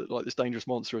fact that like this dangerous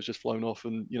monster has just flown off,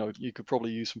 and you know you could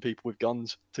probably use some people with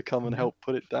guns to come and help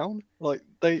put it down. Like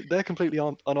they're completely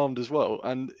unarmed as well,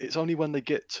 and it's only when they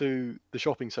get to the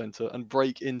shopping centre and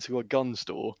break into a gun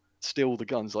store, steal the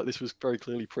guns. Like this was very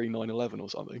clearly pre 9/11 or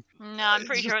something. No, I'm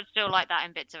pretty sure it's still like that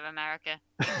in bits of America.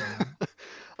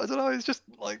 I don't know. It's just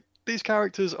like these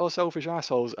characters are selfish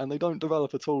assholes, and they don't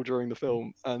develop at all during the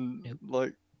film. And Yep.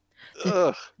 like,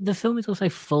 ugh. The film is also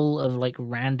full of like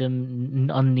random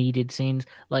unneeded scenes.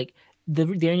 Like the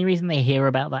only reason they hear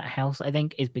about that house, I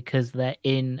think, is because they're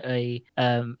in a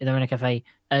cafe,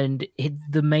 and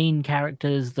the main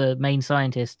characters, the main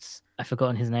scientists, I've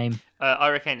forgotten his name. I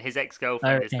reckon his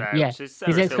ex-girlfriend is there. Yeah, Which is his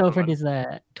Sarah ex-girlfriend Silverman. is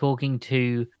there talking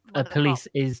to One a of the police,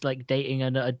 is like dating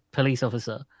a police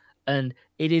officer, and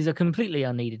it is a completely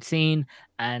unneeded scene.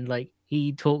 And like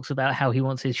he talks about how he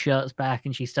wants his shirts back,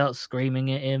 and she starts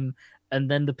screaming at him, and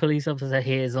then the police officer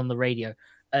hears on the radio.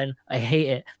 And I hate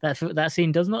it. That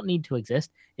scene does not need to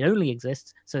exist. It only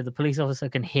exists so the police officer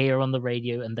can hear on the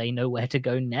radio and they know where to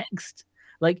go next.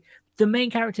 Like, the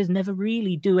main characters never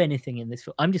really do anything in this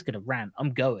film. I'm just going to rant.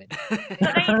 I'm going.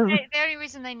 The only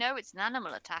reason they know it's an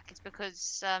animal attack is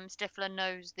because Stifler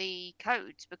knows the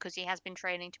codes because he has been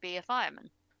training to be a fireman.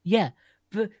 Yeah,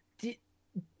 but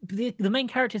the main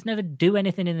characters never do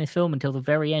anything in this film until the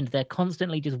very end. They're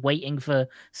constantly just waiting for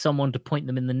someone to point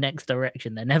them in the next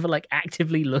direction. They're never like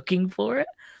actively looking for it.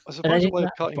 I suppose a think way of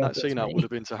that cutting that bothers scene out me. would have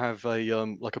been to have a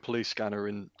like a police scanner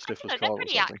in Stifler's No, car they're or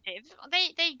pretty something.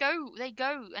 active. They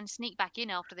go and sneak back in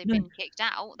after they've No. been kicked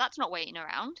out. That's not waiting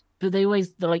around. But they're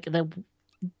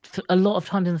a lot of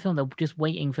times in the film they're just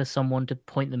waiting for someone to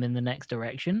point them in the next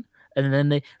direction, and then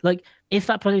they like, if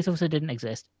that police officer didn't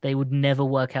exist, they would never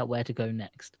work out where to go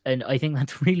next. And I think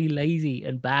that's really lazy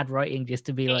and bad writing, just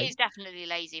to be It like, is definitely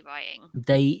lazy writing.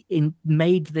 they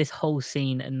made this whole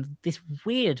scene and this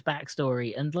weird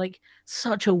backstory and like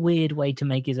such a weird way to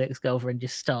make his ex-girlfriend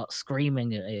just start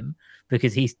screaming at him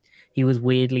because he was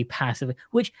weirdly passive,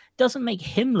 which doesn't make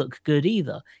him look good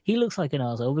either. He looks like an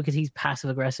arsehole because he's passive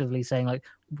aggressively saying like,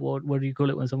 what do you call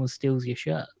it when someone steals your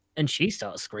shirt? And she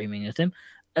starts screaming at him.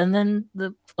 And then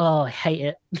I hate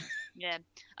it. Yeah.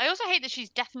 I also hate that she's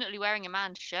definitely wearing a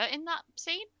man's shirt in that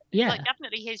scene. Yeah. Like,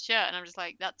 definitely his shirt, and I'm just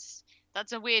like, that's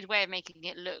a weird way of making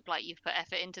it look like you've put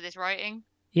effort into this writing.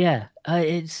 Yeah,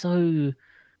 it's so,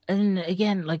 and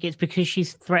again, like, it's because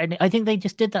she's threatening. I think they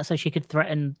just did that so she could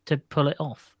threaten to pull it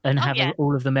off and have yeah.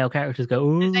 all of the male characters go,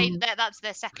 "Ooh." That's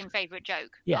their second favorite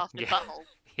joke Yeah. after Yeah. Butthole.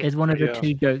 It's one of the Yeah.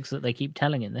 2 jokes that they keep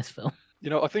telling in this film. You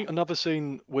know, I think another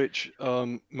scene which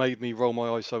made me roll my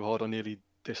eyes so hard I nearly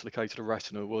dislocated a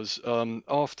retina was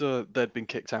after they'd been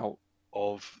kicked out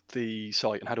of the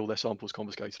site and had all their samples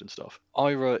confiscated and stuff.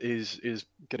 Ira is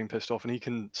getting pissed off, and he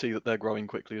can see that they're growing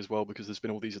quickly as well because there's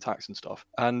been all these attacks and stuff.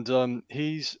 And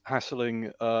he's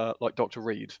hassling like Dr.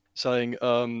 Reed, saying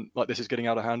like, this is getting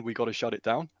out of hand, we got to shut it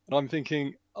down. And I'm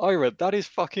thinking, Ira, that is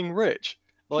fucking rich.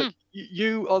 Like,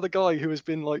 you are the guy who has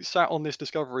been like sat on this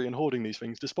discovery and hoarding these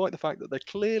things, despite the fact that they're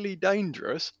clearly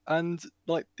dangerous. And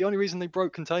like, the only reason they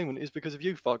broke containment is because of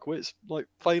you fuckwits, like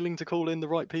failing to call in the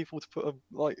right people to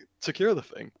secure the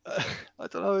thing. I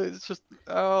don't know. It's just,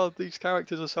 these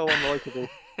characters are so unlikable.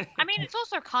 I mean, it's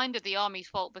also kind of the army's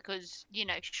fault because, you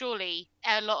know, surely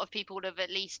a lot of people would have at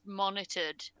least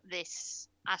monitored this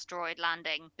asteroid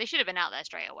landing. They should have been out there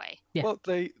straight away. Yeah. Well,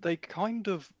 they kind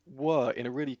of were in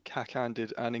a really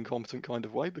cack-handed and incompetent kind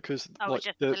of way because like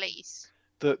Just the police.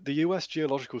 the US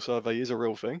Geological Survey is a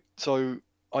real thing. So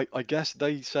I guess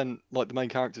they sent like the main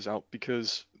characters out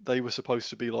because they were supposed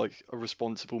to be like a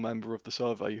responsible member of the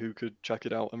survey who could check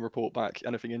it out and report back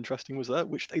anything interesting was there,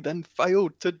 which they then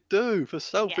failed to do for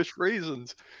selfish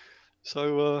reasons.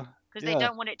 So because they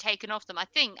don't want it taken off them, I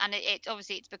think, and it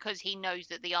obviously it's because he knows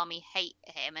that the army hate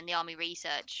him and the army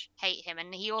research hate him,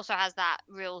 and he also has that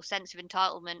real sense of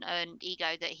entitlement and ego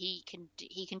that he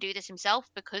can do this himself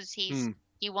because he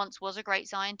once was a great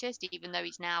scientist, even though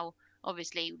he's now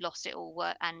obviously lost it all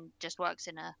and just works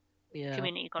in a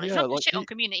community college. Yeah, Not like shit on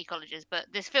community colleges, but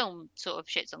this film sort of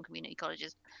shits on community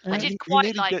colleges. I Uh, did he quite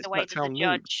nearly like gets the way that that town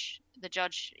the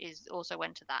judge is also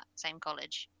went to that same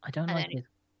college. I don't And like then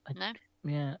it. No.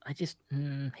 Yeah, I just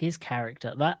his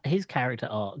character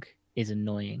arc is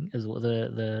annoying as well.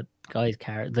 The guy's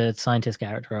character, the scientist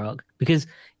character arc, because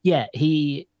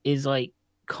he is like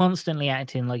constantly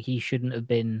acting like he shouldn't have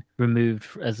been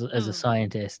removed as a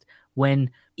scientist when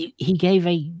he gave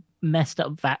a messed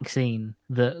up vaccine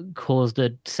that caused a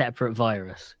separate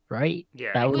virus, right?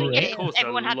 Yeah, That was it. caused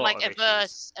Everyone a had lot like of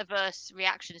issues. averse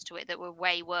reactions to it that were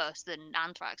way worse than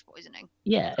anthrax poisoning.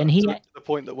 Yeah, and he to the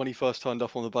point that when he first turned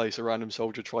up on the base, a random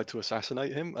soldier tried to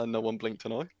assassinate him, and no one blinked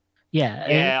an eye. Yeah,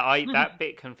 that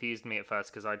bit confused me at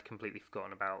first because I'd completely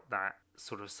forgotten about that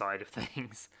sort of side of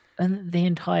things. And the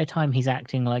entire time he's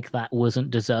acting like that wasn't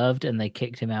deserved, and they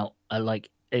kicked him out like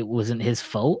it wasn't his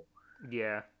fault.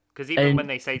 Yeah, because even when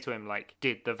they say to him like,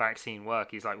 "Did the vaccine work?"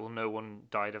 He's like, "Well, no one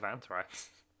died of anthrax."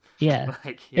 Yeah,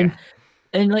 like, yeah.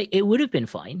 And like it would have been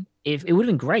fine if it would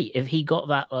have been great if he got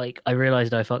that like, I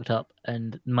realized I fucked up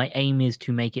and my aim is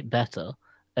to make it better,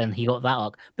 and he got that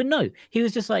arc. But no, he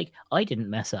was just like, I didn't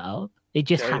mess it up. It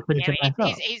just happened to mess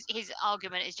up. His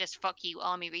argument is just fuck you,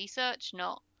 army research,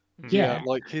 not. Yeah.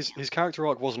 Like his character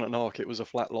arc wasn't an arc; it was a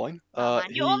flat line. Man,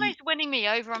 you're almost winning me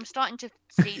over. I'm starting to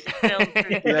see the film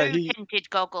through tinted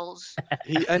goggles.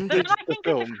 He ended But I the think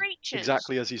of the film creatures.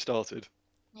 exactly as he started.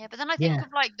 Yeah, but then I think Yeah.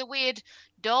 of like the weird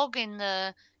dog in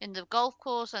the golf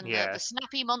course and Yeah. the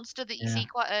snappy monster that you Yeah. see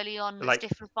quite early on that Like,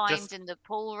 Stifler finds just in the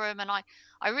pool room, and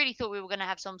I really thought we were going to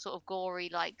have some sort of gory,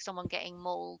 like someone getting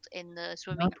mauled in the No,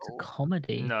 swimming it's a pool.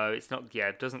 comedy. no, it's not. Yeah,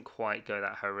 it doesn't quite go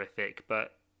that horrific,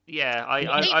 but yeah,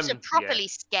 The apes are I'm properly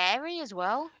scary as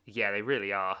well. yeah, they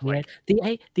really are. Yeah,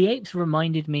 Like, the apes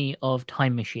reminded me of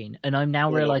Time Machine, and I'm now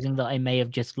Warlock. realizing that I may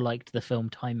have just liked the film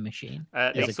Time Machine. they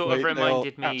as a sort of kid. They are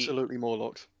reminded me. absolutely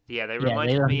Morlocks. Yeah, they Yeah, they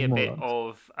reminded me reminded a me bit more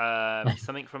of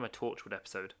something from a Torchwood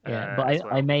episode. Yeah, but as I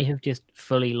well. may have just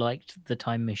fully liked the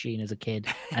Time Machine as a kid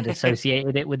and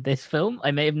associated it with this film.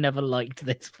 I may have never liked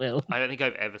this film. I don't think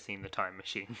I've ever seen the Time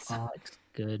Machines. Oh, it's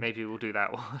good. Maybe we'll do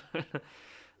that one.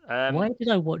 Why did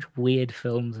I watch weird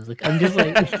films as a kid? I'm just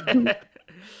like,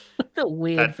 what a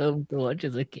weird That- film to watch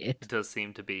as a kid. does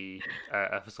seem to be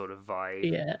a sort of vibe.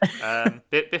 Yeah.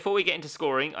 Before we get into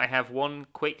scoring, I have one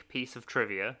quick piece of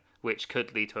trivia which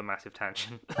could lead to a massive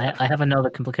tangent. I have another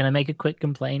complaint. Can I make a quick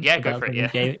complaint? Yeah, go about for it,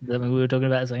 something yeah. that we were talking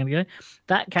about a second ago.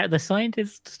 The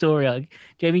scientist story arc,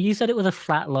 Jamie, you said it was a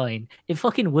flat line. It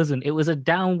fucking wasn't. It was a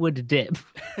downward dip.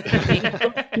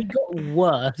 He got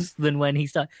worse than when he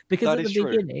started. Because That at is the true.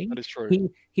 beginning, That is true.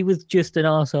 he was just an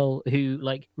asshole who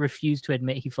like refused to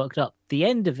admit he fucked up. The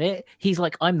end of it, he's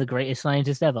like, I'm the greatest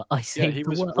scientist ever. I Yeah, saved he the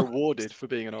was world. rewarded for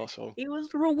being an arsehole. He was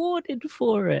rewarded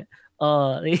for it.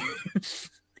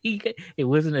 It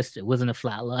wasn't a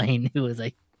flat line. It was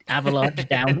a avalanche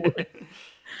downward.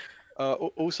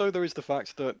 Also, there is the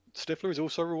fact that Stifler is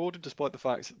also rewarded, despite the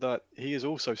fact that he is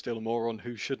also still a moron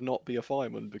who should not be a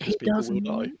fireman because He people does will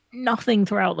die. nothing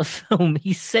throughout the film.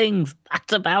 He sings.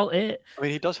 That's about it. I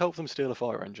mean, he does help them steal a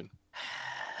fire engine.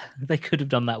 They could have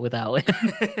done that without him.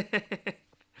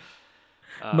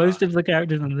 Most of the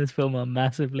characters in this film are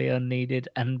massively unneeded,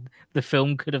 and the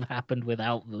film could have happened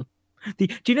without them. Do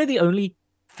you know the only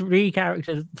four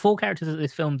characters that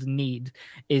this film's need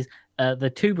is the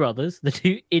two brothers, the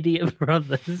two idiot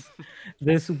brothers,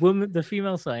 this woman, the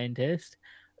female scientist,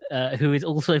 who is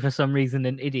also for some reason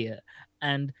an idiot,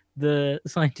 and the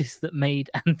scientist that made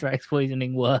anthrax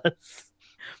poisoning worse.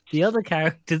 The other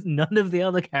characters, none of the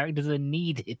other characters are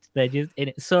needed. They're just in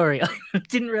it. Sorry, I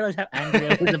didn't realize how angry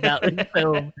I was about this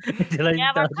film until I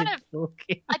Yeah, but I'm started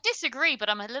talking. I disagree, but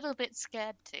I'm a little bit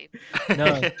scared too. No,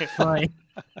 it's fine.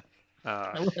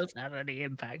 Uh, That won't have any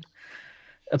impact.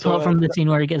 So, Apart from the scene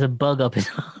where he gets a bug up his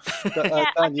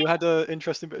ass. Dan, you had an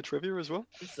interesting bit of trivia as well?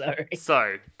 Sorry.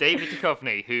 so, David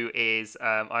Duchovny, who is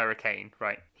Ira Kane,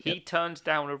 right? He turned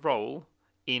down a role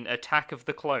in Attack of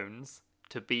the Clones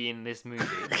to be in this movie.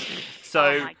 Oh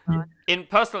So, my god. in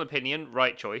personal opinion,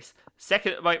 right choice.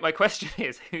 Second, my question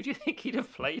is, who do you think he'd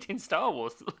have played in Star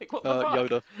Wars? Like, what the fuck?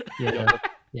 Yoda. Yoda.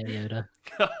 Yeah, Yoda.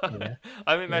 Yeah.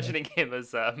 I'm imagining him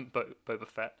as Boba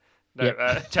Fett. No, Yep.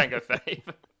 Jango Fett.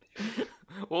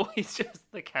 Or he's just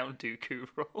the Count Dooku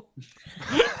role.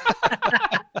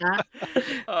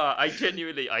 I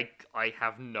genuinely, I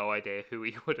have no idea who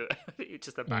he would have. He's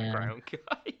just a background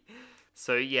guy.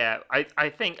 So yeah, I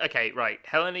think okay, right.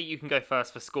 Helena, you can go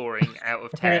first for scoring out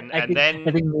of 10, I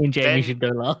think me and Jamie then- should go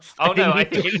last. Oh no, me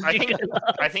and Jamie should go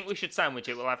last. I think we should sandwich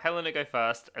it. We'll have Helena go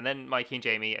first, and then Mikey and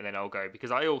Jamie, and then I'll go because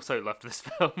I also loved this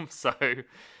film. So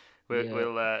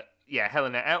we'll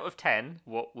Helena, out of 10,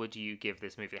 what would you give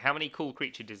this movie? How many cool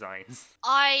creature designs?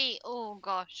 Oh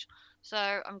gosh. So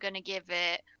I'm gonna give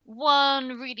it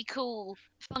one really cool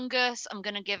fungus. I'm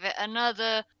gonna give it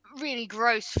another really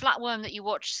gross flatworm that you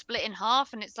watch split in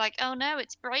half, and it's like, oh no,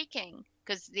 it's breaking.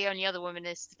 Because the only other woman in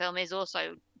this film is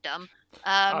also dumb.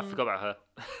 I forgot about her.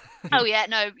 Oh yeah,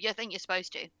 no, I think you're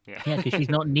supposed to. Yeah, because she's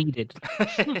not needed.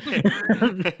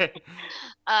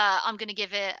 I'm gonna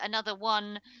give it another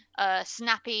one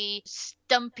snappy,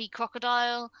 stumpy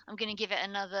crocodile. I'm gonna give it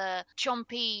another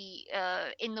chompy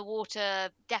in the water,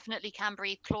 definitely can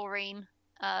breathe chlorine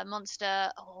monster.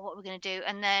 Oh, what we're gonna do?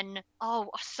 And then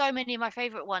so many of my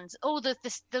favorite ones. Oh, the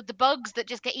bugs that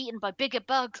just get eaten by bigger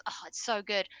bugs. Oh, it's so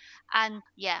good. And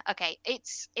yeah, okay,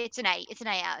 it's an 8. It's an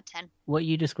 8 out of 10. What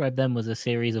you described then was a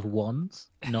series of ones,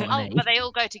 not an Oh, eight. but they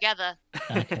all go together.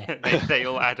 Okay. they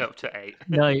all add up to 8.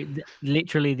 No,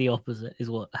 literally the opposite is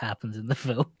what happens in the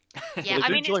film. Yeah, They I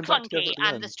do mean it's join back together clunky at the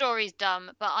and end. the story's dumb,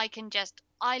 but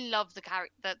I love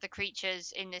the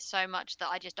creatures in this so much that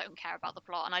I just don't care about the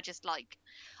plot, and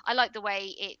I like the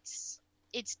way it's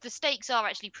the stakes are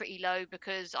actually pretty low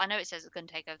because I know it says it's going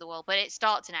to take over the world, but it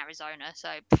starts in Arizona, so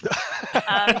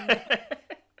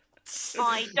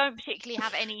I don't particularly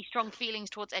have any strong feelings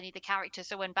towards any of the characters.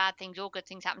 So when bad things or good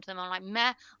things happen to them, I'm like,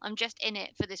 meh. I'm just in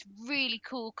it for this really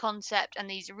cool concept and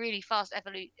these really fast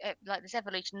this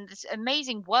evolution, this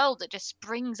amazing world that just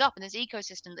springs up and this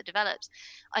ecosystem that develops.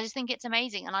 I just think it's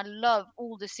amazing, and I love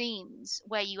all the scenes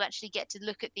where you actually get to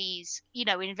look at these,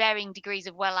 in varying degrees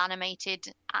of well animated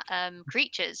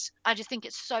creatures. I just think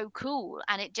it's so cool,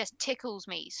 and it just tickles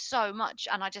me so much,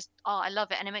 and I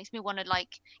love it, and it makes me want to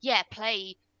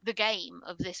play the game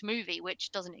of this movie,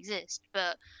 which doesn't exist.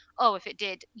 But if it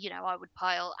did, I would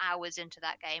pile hours into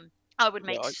that game. I would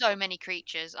Yeah, make so many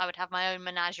creatures. I would have my own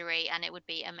menagerie, and it would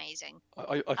be amazing.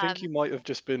 I think you might have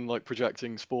just been like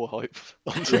projecting Spore hype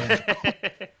onto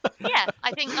Yeah,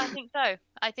 I think so.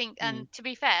 And to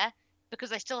be fair,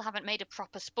 because I still haven't made a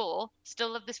proper Spore,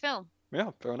 still love this film.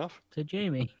 Yeah, fair enough. So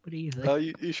Jamie, what do you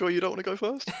think? You sure you don't want to go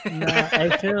first? No,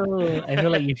 I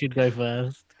feel like you should go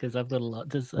first because I've got a lot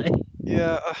to say.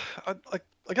 Yeah,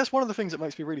 I guess one of the things that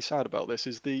makes me really sad about this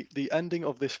is the ending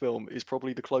of this film is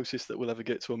probably the closest that we'll ever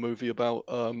get to a movie about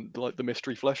like the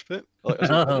mystery flesh pit, like as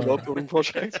a world building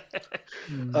project.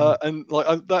 And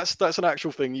like that's an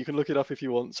actual thing. You can look it up if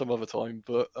you want some other time.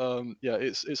 But yeah,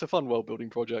 it's a fun world building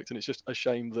project, and it's just a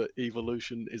shame that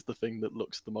evolution is the thing that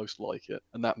looks the most like it,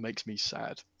 and that makes me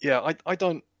sad. Yeah, I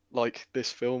don't like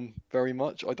this film very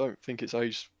much. I don't think it's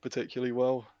aged particularly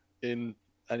well in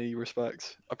any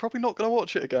respect. I'm probably not going to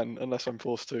watch it again unless I'm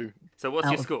forced to. So what's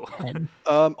Out your of score? 10.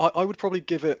 I would probably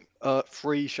give it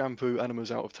 3 shampoo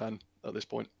enemas out of 10 at this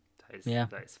point. Yeah.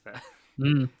 That is fair.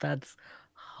 That's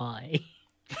high.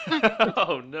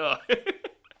 Oh no.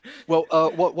 Well,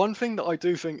 one thing that I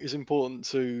do think is important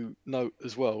to note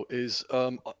as well is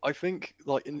I think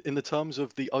like in the terms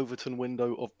of the Overton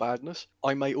window of badness,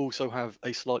 I may also have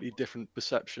a slightly different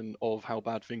perception of how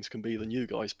bad things can be than you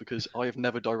guys, because I have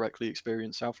never directly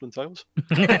experienced Southland Tales.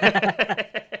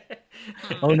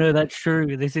 Oh no, that's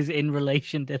true. This is in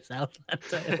relation to Southland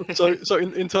Tales. So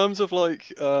in terms of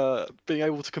like being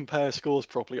able to compare scores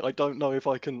properly, I don't know if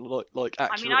I can like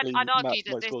accurately I'd argue match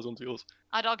that my this- scores onto yours.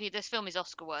 I'd argue this film is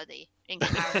Oscar worthy in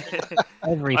comparison.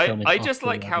 Every film is I just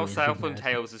like how Oscar-worthy in Southland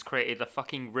comparison. Tales has created a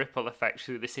fucking ripple effect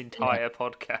through this entire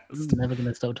podcast. I'm never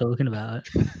gonna stop talking about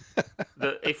it.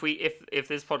 That if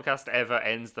this podcast ever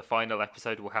ends, the final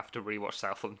episode will have to rewatch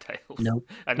Southland Tales.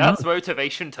 Nope. And that's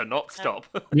motivation to not stop.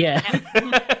 Yeah.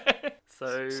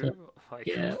 So,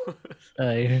 yeah.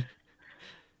 So,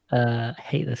 I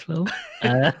hate this film.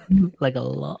 Like a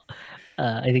lot.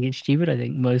 I think it's stupid. I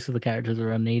think most of the characters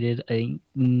are unneeded. I think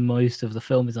most of the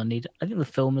film is unneeded. I think the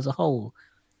film as a whole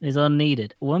is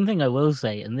unneeded. One thing I will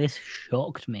say, and this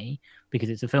shocked me because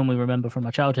it's a film we remember from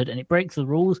our childhood and it breaks the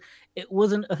rules, it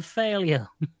wasn't a failure.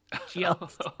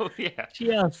 It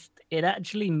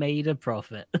actually made a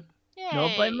profit.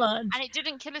 Not by Yay. much. And it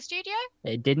didn't kill a studio?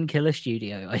 It didn't kill a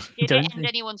studio. I Did don't it end think.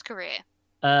 anyone's career?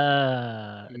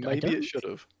 Maybe it should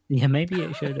have. Yeah, maybe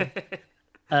it should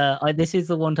have. This is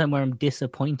the one time where I'm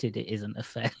disappointed it isn't a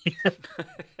failure.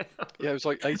 Yeah, it was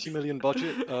like 80 million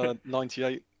budget,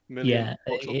 98 million. Yeah,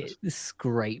 box office. it's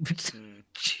scraped. Mm.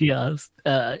 Just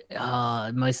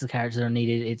most of the characters are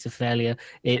needed. It's a failure.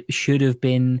 It should have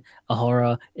been a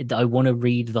horror. I want to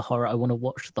read the horror. I want to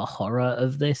watch the horror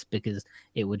of this because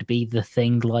it would be The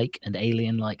Thing like and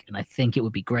Alien like, and I think it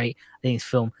would be great. I think this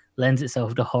film lends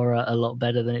itself to horror a lot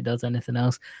better than it does anything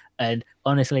else. And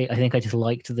honestly, I think I just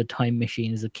liked the time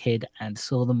machine as a kid and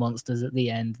saw the monsters at the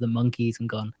end, the monkeys, and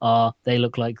gone, they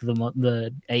look like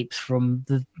the apes from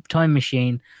the time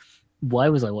machine. Why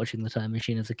was I watching the time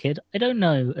machine as a kid? I don't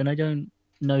know, and I don't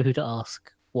know who to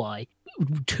ask why.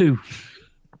 2.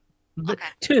 Okay.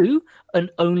 2,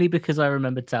 and only because I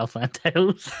remembered Southland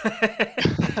Tales.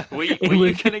 were you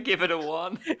going to give it a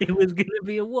 1? It was going to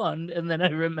be a 1, and then I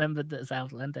remembered that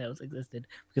Southland Tales existed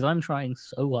because I'm trying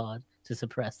so hard to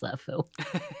suppress that film.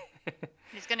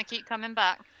 It's going to keep coming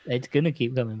back. It's going to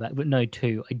keep coming back, but no,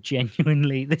 2. I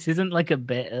genuinely, this isn't like a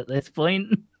bit at this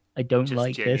point. I don't Just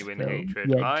like this genuine film. hatred.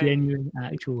 Yeah, genuine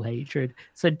actual hatred.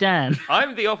 So Dan,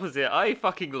 I'm the opposite. I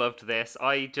fucking loved this.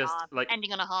 I just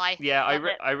Ending on a high. Yeah, Love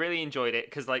it. I really enjoyed it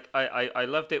because I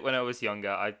loved it when I was younger.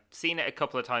 I've seen it a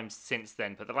couple of times since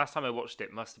then, but the last time I watched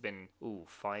it must have been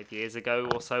 5 years ago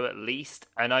or so at least.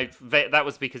 And that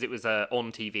was because it was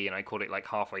on TV and I caught it like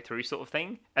halfway through sort of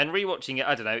thing. And rewatching it,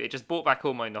 I don't know, it just brought back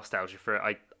all my nostalgia for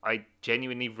it. I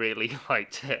genuinely really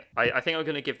liked it. I think I'm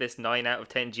going to give this 9 out of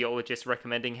 10 geologists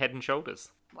recommending Head and Shoulders.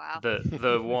 Wow.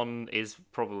 The one is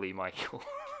probably Michael.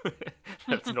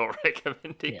 Let's not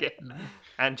recommending Yeah, it. no.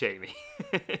 And Jamie.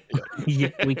 Yeah,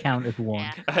 we count as one.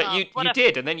 Yeah. Oh, you what a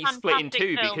did, and then you split in fantastic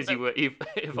two film because that- you were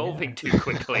evolving Yeah. too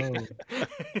quickly.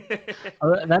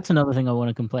 That's another thing I want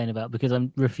to complain about because I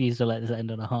refuse to let this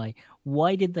end on a high.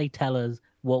 Why did they tell us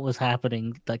what was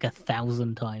happening like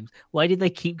 1,000 times? Why did they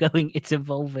keep going? It's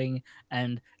evolving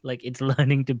and like it's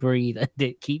learning to breathe, and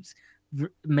it keeps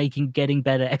getting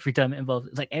better every time it evolves.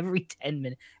 It's like every 10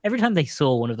 minutes, every time they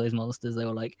saw one of those monsters, they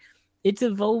were like, "It's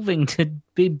evolving to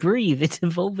breathe. It's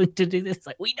evolving to do this." It's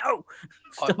like, we know.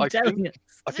 Stop I telling think- us.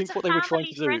 I 'Cause think it's what a they were trying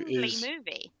to do family-friendly is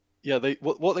movie. yeah,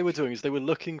 what they were doing is they were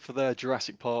looking for their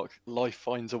Jurassic Park life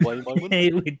finds a way moment.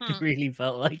 It Hmm. really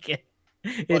felt like it.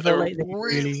 It Like, they felt were like they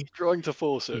really trying to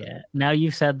force it. Yeah. Now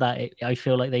you've said that, I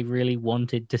feel like they really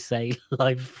wanted to say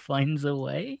life finds a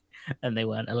way, and they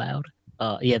weren't allowed.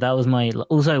 Yeah, that was my.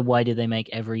 Also, why did they make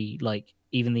every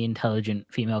even the intelligent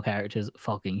female characters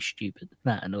fucking stupid?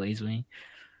 That annoys me.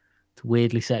 It's a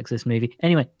weirdly sexist movie.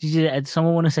 Anyway, did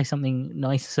someone want to say something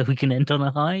nice so we can end on a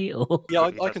high? Or Yeah,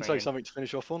 Quickly I can touching say in. something to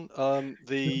finish off on.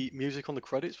 The music on the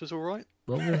credits was all right.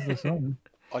 what was the song?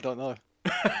 I don't know.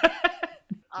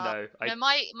 No, No,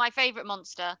 my favorite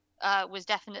monster was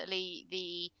definitely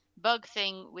the bug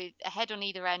thing with a head on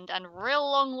either end and real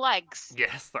long legs.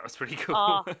 Yes, that was pretty cool.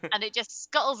 Oh, and it just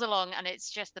scuttles along, and it's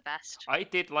just the best. I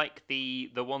did like the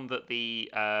one that the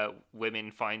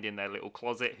women find in their little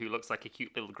closet, who looks like a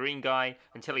cute little green guy,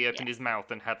 until he opened his mouth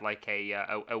and had like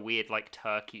a weird like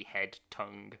turkey head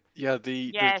tongue. Yeah,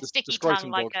 the Sticky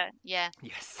scrotum tongue, like dog.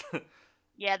 Yes.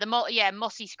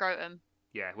 mossy scrotum.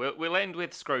 Yeah, we'll end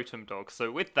with scrotum dog.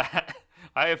 So with that,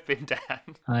 I have been Dan.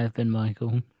 I have been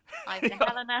Michael. I've been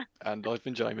Helena. And I've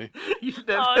been Jamie. You've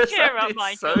never Oh, cheer up,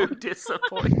 sounded so Michael.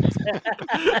 disappointed.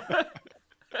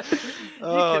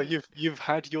 Oh, you've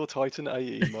had your Titan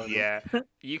AE moment. Yeah,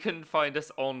 you can find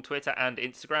us on Twitter and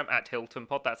Instagram at Hilton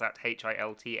Pod. That's at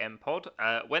HILTM Pod.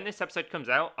 When this episode comes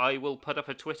out, I will put up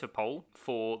a Twitter poll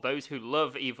for those who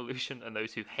love evolution and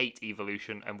those who hate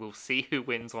evolution, and we'll see who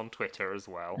wins on Twitter as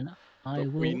well. I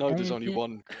But we will know there's only edit.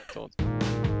 one correct answer.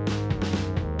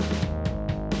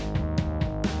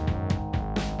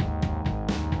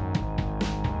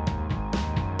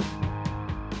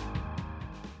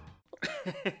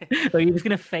 Are you just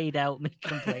gonna fade out me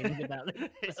complaining about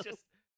it? It's just